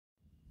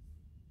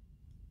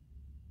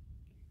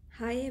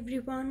Hi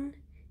everyone,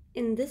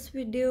 in this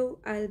video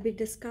I'll be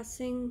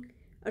discussing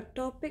a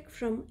topic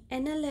from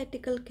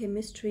analytical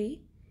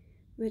chemistry,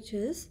 which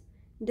is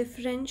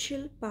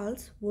differential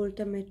pulse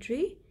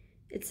voltammetry,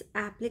 its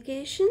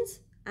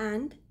applications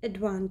and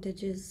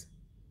advantages.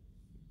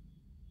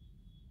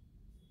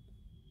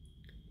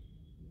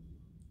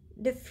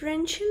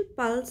 Differential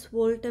pulse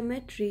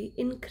voltammetry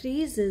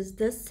increases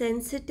the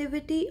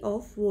sensitivity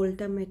of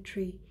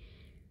voltammetry,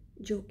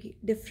 जो कि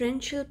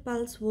differential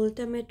pulse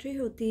voltammetry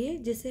होती है,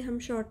 जिसे हम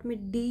short में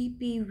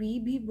DPV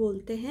भी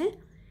बोलते हैं,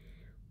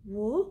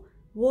 वो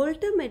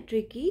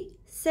वोल्टामेट्री की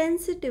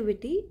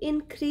सेंसिटिविटी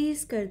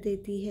इंक्रीज कर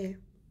देती है.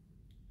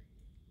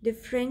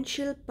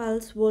 Differential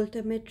pulse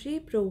voltammetry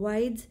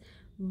provides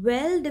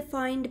well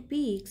defined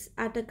peaks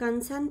at a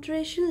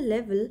concentration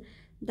level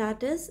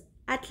that is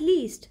at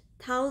least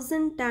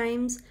 1000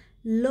 times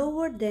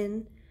lower than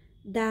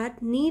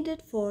that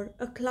needed for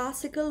a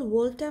classical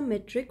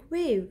voltammetric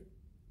wave.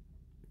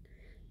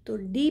 तो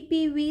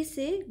DPV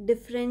से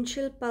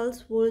डिफरेंशियल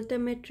पल्स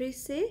वोल्टामेट्री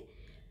से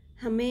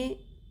हमें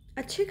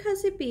अच्छे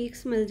खासे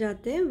peaks मिल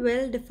जाते हैं,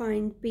 वेल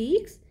डिफाइंड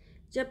पीक्स.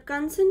 जब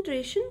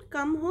concentration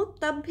कम हो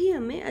तब भी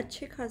हमें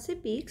अच्छे खासे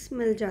पीक्स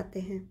मिल जाते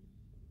हैं.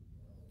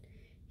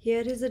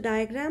 Here is a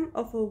diagram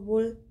of a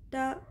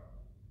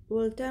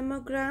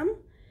voltammogram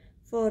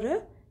for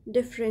a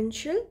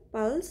differential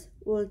pulse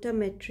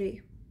voltammetry.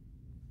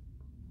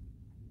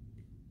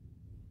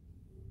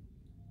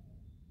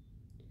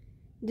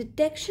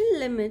 Detection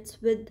limits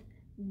with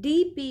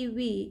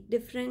DPV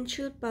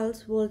differential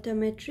pulse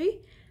voltammetry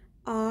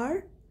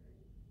are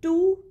 2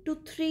 to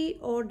 3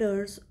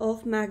 orders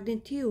of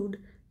magnitude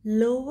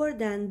lower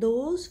than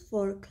those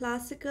for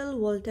classical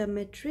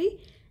voltammetry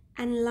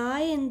and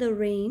lie in the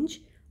range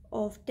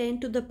of 10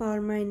 to the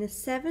power minus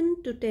 7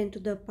 to 10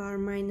 to the power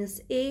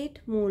minus 8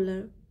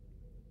 molar.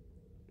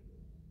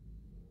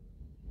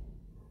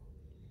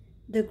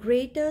 The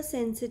greater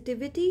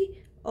sensitivity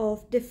of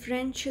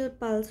differential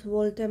pulse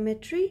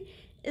voltammetry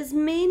is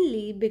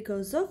mainly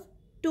because of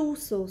two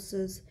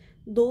sources.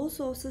 दो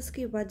sources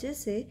की वजह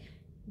से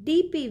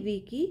DPV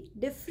की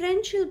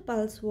differential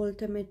pulse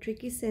voltammetry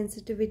की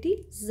sensitivity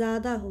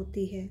ज़्यादा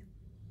होती है.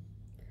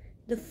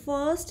 The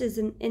first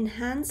is an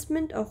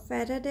enhancement of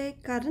Faraday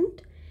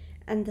current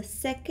and the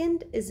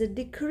second is a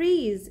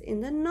decrease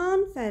in the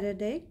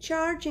non-Faraday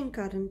charging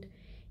current.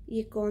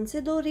 ये कौन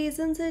से दो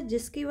reasons है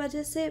जिसकी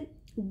वजह से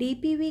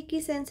DPV की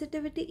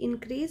सेंसिटिविटी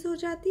इंक्रीज हो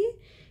जाती है?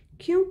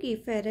 क्योंकि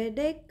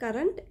फेराडे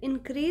करंट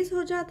इंक्रीज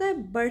हो जाता है,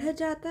 बढ़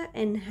जाता है,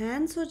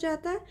 एनहांस हो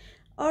जाता है,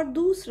 और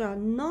दूसरा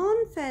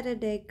नॉन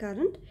फेराडे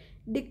करंट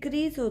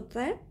डिक्रीज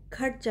होता है,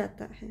 घट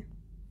जाता है.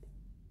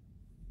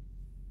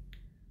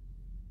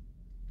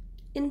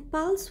 इन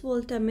pulse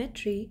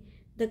voltammetry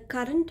the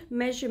current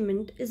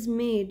measurement is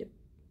made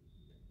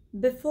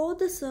before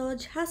the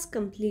surge has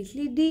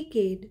completely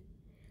decayed.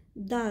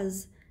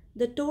 Thus,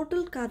 the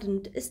total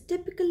current is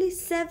typically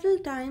several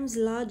times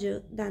larger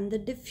than the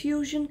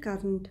diffusion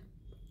current.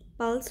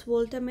 Pulse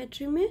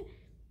voltammetry में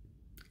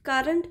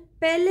current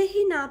पहले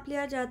ही नाप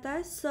लिया जाता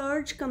है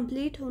सर्ज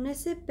कंप्लीट होने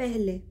से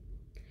पहले.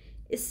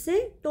 इससे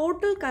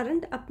टोटल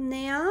करंट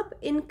अपने आप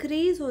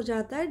इंक्रीज हो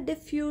जाता है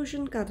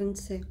डिफ्यूजन करंट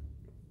से.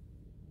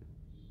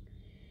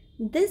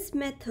 This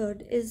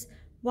method is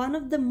one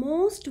of the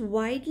most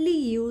widely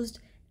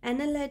used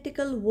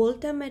analytical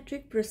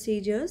voltammetric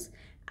procedures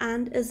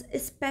and is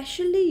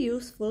especially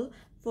useful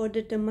for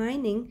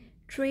determining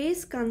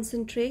trace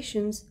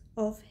concentrations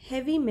of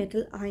heavy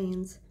metal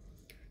ions.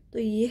 तो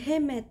यह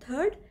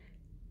मेथड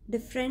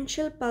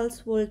डिफरेंशियल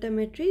पल्स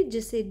वोल्टामेट्री,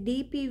 जिसे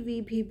DPV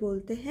भी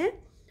बोलते हैं,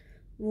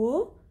 वो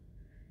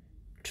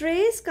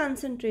trace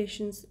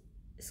concentrations,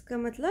 इसका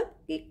मतलब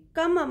कि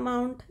कम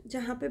अमाउंट,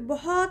 जहाँ पे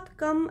बहुत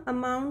कम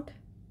अमाउंट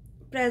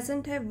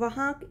प्रेजेंट है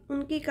वहाँ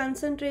उनकी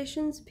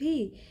कंसंट्रेशंस भी,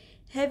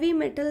 हैवी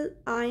मेटल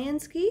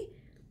आयंस की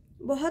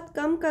बहुत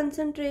कम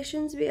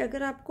कंसंट्रेशंस भी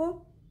अगर आपको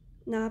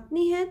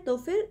नापनी है तो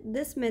फिर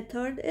this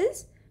method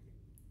is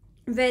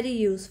very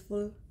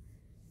useful.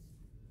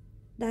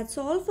 That's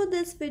all for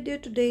this video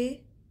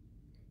today.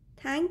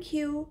 Thank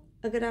you.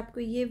 अगर आपको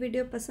ये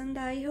वीडियो पसंद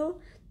आई हो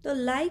तो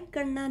लाइक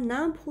करना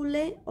ना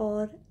भूलें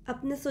और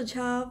अपने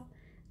सुझाव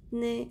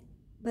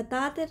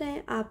बताते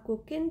रहें आपको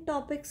किन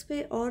टॉपिक्स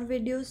पे और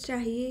वीडियोस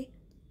चाहिए.